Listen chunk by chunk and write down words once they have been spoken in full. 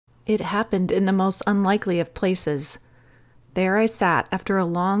It happened in the most unlikely of places. There I sat after a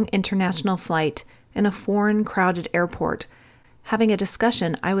long international flight in a foreign crowded airport, having a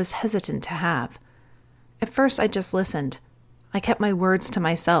discussion I was hesitant to have. At first I just listened. I kept my words to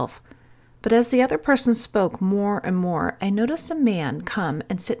myself. But as the other person spoke more and more, I noticed a man come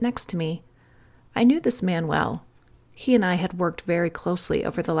and sit next to me. I knew this man well. He and I had worked very closely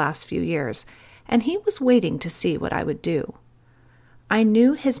over the last few years, and he was waiting to see what I would do. I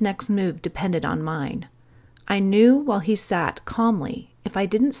knew his next move depended on mine. I knew while he sat calmly, if I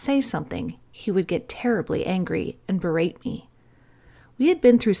didn't say something, he would get terribly angry and berate me. We had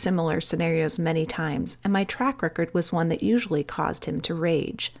been through similar scenarios many times, and my track record was one that usually caused him to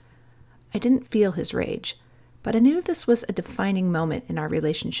rage. I didn't feel his rage, but I knew this was a defining moment in our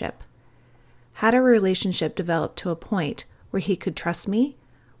relationship. Had our relationship developed to a point where he could trust me,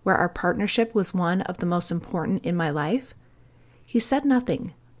 where our partnership was one of the most important in my life? He said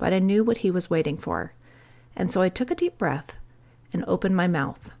nothing, but I knew what he was waiting for, and so I took a deep breath and opened my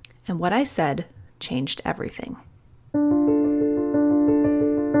mouth, and what I said changed everything.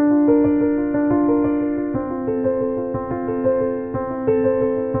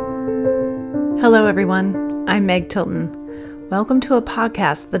 Hello, everyone. I'm Meg Tilton. Welcome to a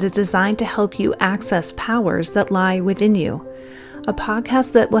podcast that is designed to help you access powers that lie within you. A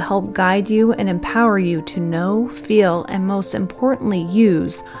podcast that will help guide you and empower you to know, feel, and most importantly,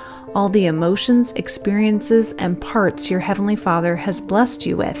 use all the emotions, experiences, and parts your Heavenly Father has blessed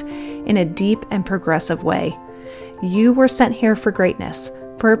you with in a deep and progressive way. You were sent here for greatness,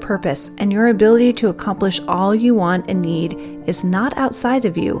 for a purpose, and your ability to accomplish all you want and need is not outside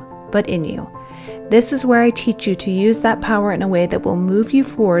of you, but in you. This is where I teach you to use that power in a way that will move you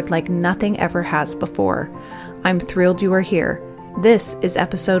forward like nothing ever has before. I'm thrilled you are here. This is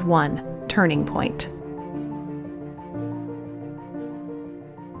episode 1, Turning Point.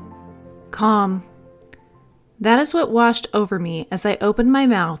 Calm. That is what washed over me as I opened my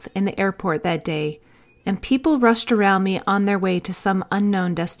mouth in the airport that day, and people rushed around me on their way to some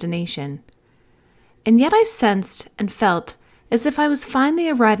unknown destination. And yet I sensed and felt as if I was finally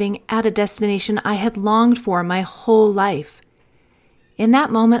arriving at a destination I had longed for my whole life. In that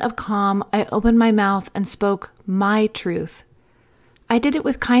moment of calm, I opened my mouth and spoke my truth. I did it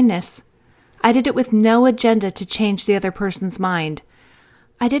with kindness. I did it with no agenda to change the other person's mind.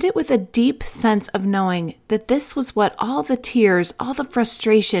 I did it with a deep sense of knowing that this was what all the tears, all the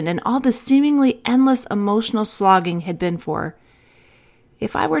frustration, and all the seemingly endless emotional slogging had been for.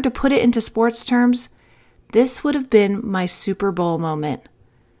 If I were to put it into sports terms, this would have been my Super Bowl moment.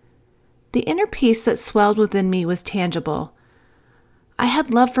 The inner peace that swelled within me was tangible. I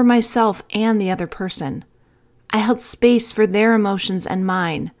had love for myself and the other person. I held space for their emotions and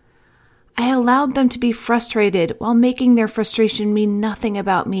mine. I allowed them to be frustrated while making their frustration mean nothing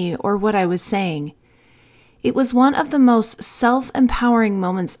about me or what I was saying. It was one of the most self-empowering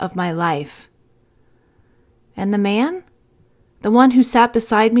moments of my life. And the man? The one who sat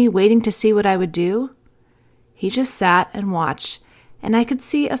beside me waiting to see what I would do? He just sat and watched, and I could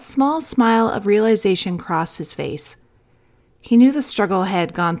see a small smile of realization cross his face. He knew the struggle I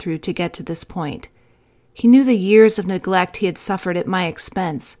had gone through to get to this point. He knew the years of neglect he had suffered at my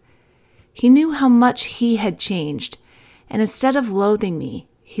expense. He knew how much he had changed, and instead of loathing me,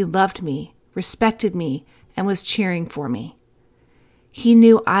 he loved me, respected me, and was cheering for me. He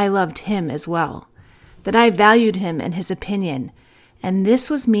knew I loved him as well, that I valued him and his opinion, and this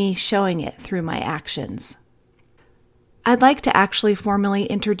was me showing it through my actions. I'd like to actually formally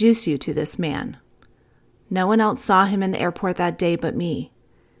introduce you to this man. No one else saw him in the airport that day but me.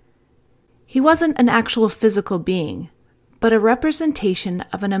 He wasn't an actual physical being, but a representation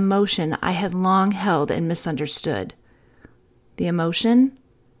of an emotion I had long held and misunderstood. The emotion?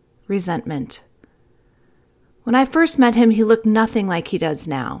 Resentment. When I first met him, he looked nothing like he does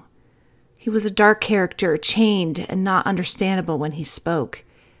now. He was a dark character, chained and not understandable when he spoke.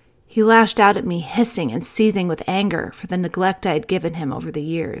 He lashed out at me, hissing and seething with anger for the neglect I had given him over the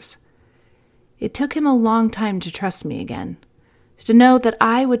years. It took him a long time to trust me again, to know that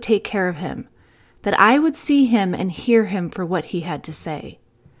I would take care of him, that I would see him and hear him for what he had to say.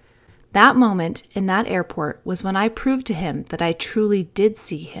 That moment in that airport was when I proved to him that I truly did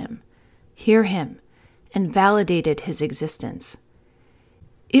see him, hear him, and validated his existence.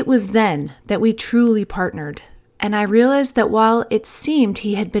 It was then that we truly partnered, and I realized that while it seemed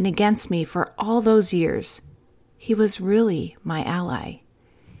he had been against me for all those years, he was really my ally.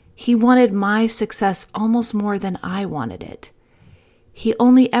 He wanted my success almost more than I wanted it. He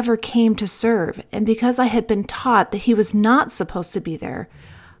only ever came to serve, and because I had been taught that he was not supposed to be there,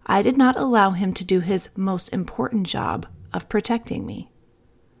 I did not allow him to do his most important job of protecting me.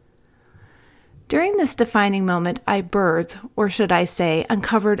 During this defining moment, I birthed, or should I say,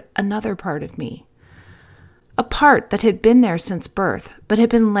 uncovered another part of me. A part that had been there since birth, but had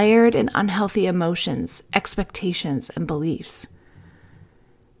been layered in unhealthy emotions, expectations, and beliefs.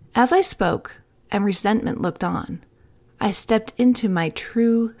 As I spoke, and resentment looked on, I stepped into my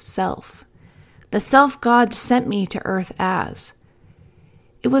true self, the self God sent me to earth as.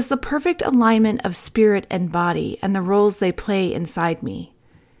 It was the perfect alignment of spirit and body and the roles they play inside me.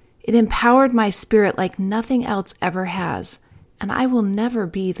 It empowered my spirit like nothing else ever has, and I will never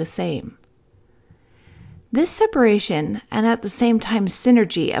be the same. This separation, and at the same time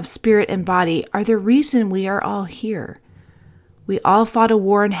synergy of spirit and body, are the reason we are all here. We all fought a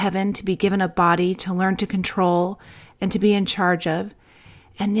war in heaven to be given a body to learn to control and to be in charge of,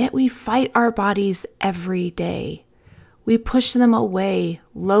 and yet we fight our bodies every day. We push them away,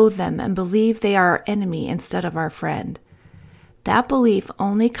 loathe them, and believe they are our enemy instead of our friend. That belief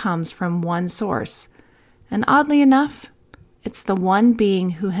only comes from one source, and oddly enough, it's the one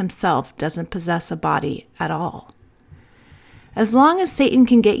being who himself doesn't possess a body at all. As long as Satan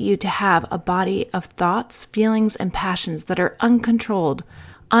can get you to have a body of thoughts, feelings, and passions that are uncontrolled,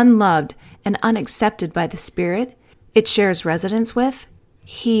 unloved, and unaccepted by the spirit it shares residence with,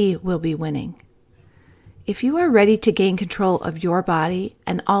 he will be winning. If you are ready to gain control of your body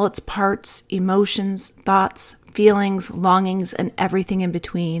and all its parts, emotions, thoughts, feelings, longings, and everything in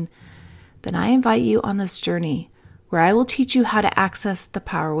between, then I invite you on this journey where I will teach you how to access the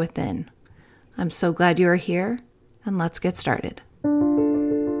power within. I'm so glad you are here, and let's get started.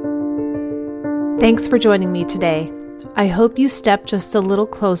 Thanks for joining me today. I hope you step just a little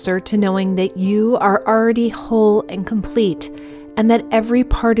closer to knowing that you are already whole and complete, and that every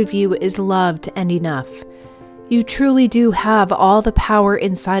part of you is loved and enough. You truly do have all the power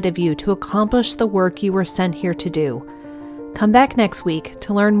inside of you to accomplish the work you were sent here to do. Come back next week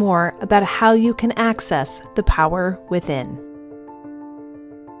to learn more about how you can access the power within.